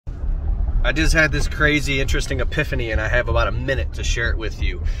I just had this crazy, interesting epiphany, and I have about a minute to share it with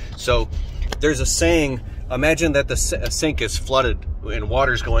you. So there's a saying, imagine that the sink is flooded and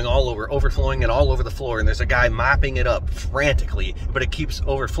water's going all over, overflowing and all over the floor, and there's a guy mopping it up frantically, but it keeps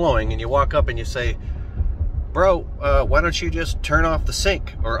overflowing, and you walk up and you say, bro, why don't you just turn off the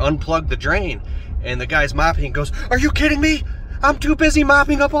sink or unplug the drain? And the guy's mopping and goes, are you kidding me? I'm too busy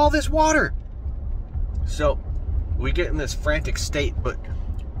mopping up all this water. So we get in this frantic state, but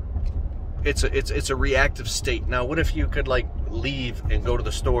it's a reactive state. Now, what if you could like leave and go to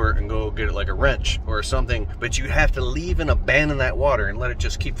the store and go get like a wrench or something, but you have to leave and abandon that water and let it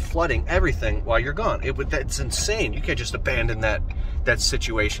just keep flooding everything while you're gone? That's insane. You can't just abandon that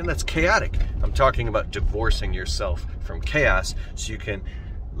situation. That's chaotic. I'm talking about divorcing yourself from chaos so you can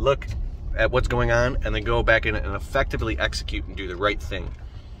look at what's going on and then go back in and effectively execute and do the right thing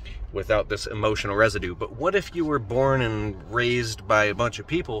without this emotional residue. But what if you were born and raised by a bunch of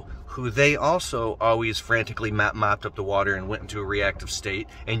people who they also always frantically mopped up the water and went into a reactive state,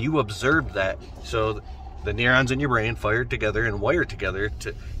 and you observed that? So the neurons in your brain fired together and wired together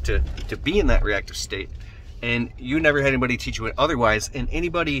to be in that reactive state, and you never had anybody teach you it otherwise. And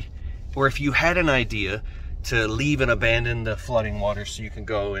anybody, or if you had an idea to leave and abandon the flooding water so you can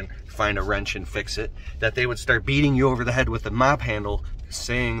go and find a wrench and fix it, that they would start beating you over the head with the mop handle,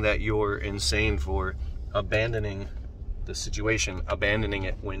 saying that you're insane for abandoning the situation, abandoning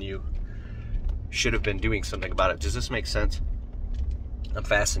it when you should have been doing something about it. Does this make sense? I'm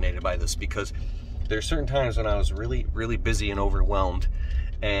fascinated by this because there are certain times when I was really, really busy and overwhelmed,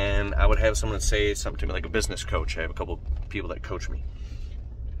 and I would have someone say something to me, like a business coach. I have a couple people that coach me.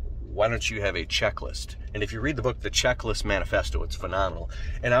 Why don't you have a checklist? And if you read the book, The Checklist Manifesto, it's phenomenal.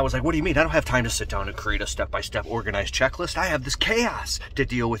 And I was like, what do you mean? I don't have time to sit down and create a step-by-step organized checklist. I have this chaos to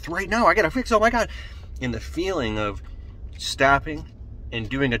deal with right now. I gotta fix, oh my God. And the feeling of stopping and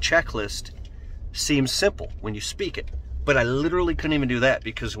doing a checklist seems simple when you speak it. But I literally couldn't even do that,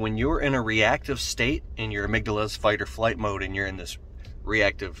 because when you're in a reactive state in your amygdala's fight or flight mode, and you're in this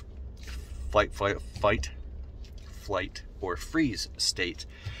reactive flight or freeze state,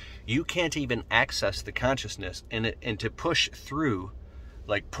 you can't even access the consciousness, and to push through,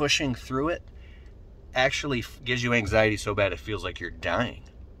 like pushing through it, actually gives you anxiety so bad it feels like you're dying.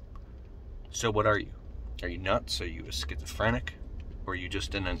 So what are you? Are you nuts? Are you a schizophrenic? Or are you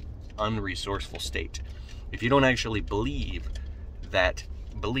just in an unresourceful state? If you don't actually believe,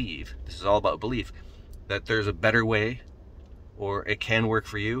 this is all about belief, that there's a better way, or it can work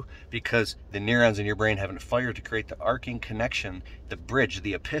for you, because the neurons in your brain haven't fired to create the arcing connection, the bridge,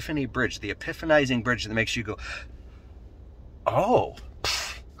 the epiphany bridge, the epiphanizing bridge that makes you go, oh,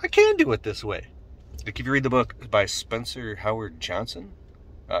 I can do it this way. Like if you read the book by Spencer Howard Johnson,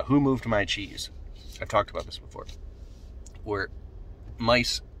 Who Moved My Cheese? I've talked about this before, where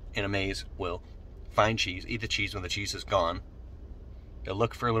mice in a maze will find cheese, eat the cheese. When the cheese is gone, they'll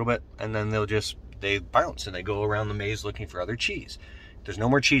look for a little bit, and then they bounce and they go around the maze looking for other cheese. There's no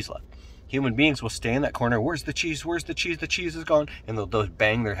more cheese left. Human beings will stay in that corner. Where's the cheese? Where's the cheese? The cheese is gone. And they'll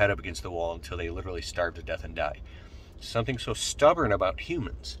bang their head up against the wall until they literally starve to death and die. Something so stubborn about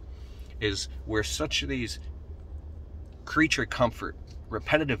humans is we're such these creature comfort,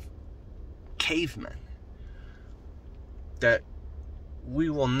 repetitive cavemen that we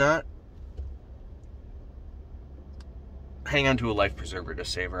will not hang on to a life preserver to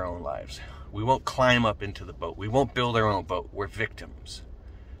save our own lives. We won't climb up into the boat. We won't build our own boat. We're victims.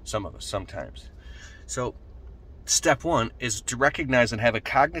 Some of us, sometimes. So, step one is to recognize and have a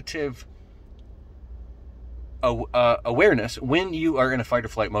cognitive awareness when you are in a fight or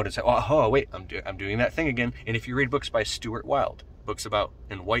flight mode, and say, oh wait, I'm doing that thing again. And if you read books by Stuart Wilde, books about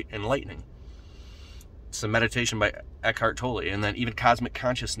in white enlightening, some meditation by Eckhart Tolle, and then even Cosmic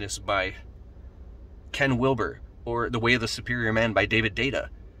Consciousness by Ken Wilber, or The Way of the Superior Man by David Deida.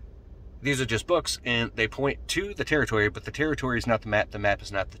 These are just books, and they point to the territory, but the territory is not the map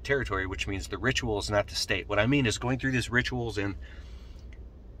is not the territory, which means the ritual is not the state. What I mean is going through these rituals, and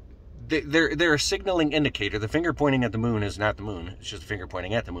they're a signaling indicator. The finger pointing at the moon is not the moon, it's just a finger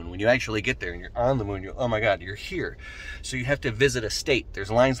pointing at the moon. When you actually get there and you're on the moon, oh my God, you're here. So you have to visit a state.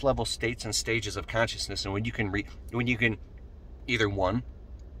 There's lines, levels, states, and stages of consciousness, and when you can either one,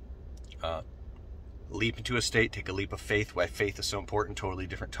 leap into a state, take a leap of faith, why faith is so important, totally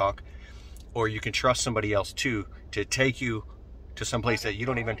different talk. Or you can trust somebody else too, to take you to some place that you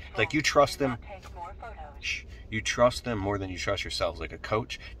don't even, like you trust them. You trust them more than you trust yourselves, like a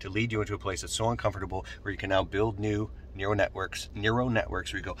coach, to lead you into a place that's so uncomfortable where you can now build new neural networks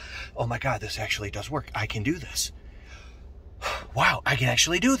where you go, oh my God, this actually does work. I can do this. Wow, I can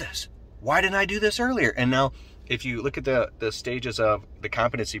actually do this. Why didn't I do this earlier? And now if you look at the stages of the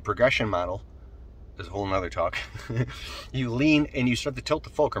competency progression model, there's a whole nother talk. You lean and you start to tilt the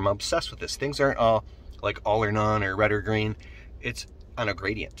fulcrum. I'm obsessed with this. Things aren't all like all or none or red or green. It's on a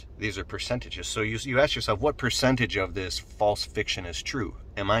gradient. These are percentages. So you ask yourself, what percentage of this false fiction is true?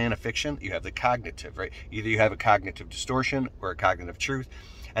 Am I in a fiction? You have the cognitive, right? Either you have a cognitive distortion or a cognitive truth.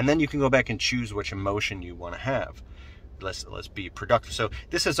 And then you can go back and choose which emotion you want to have. Let's be productive. So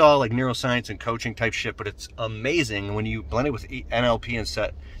this is all like neuroscience and coaching type shit, but it's amazing when you blend it with NLP and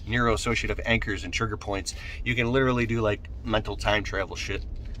set neuroassociative anchors and trigger points. You can literally do like mental time travel shit,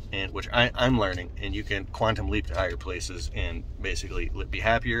 and which I'm learning, and you can quantum leap to higher places and basically be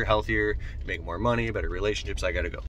happier, healthier, make more money, better relationships. I gotta go.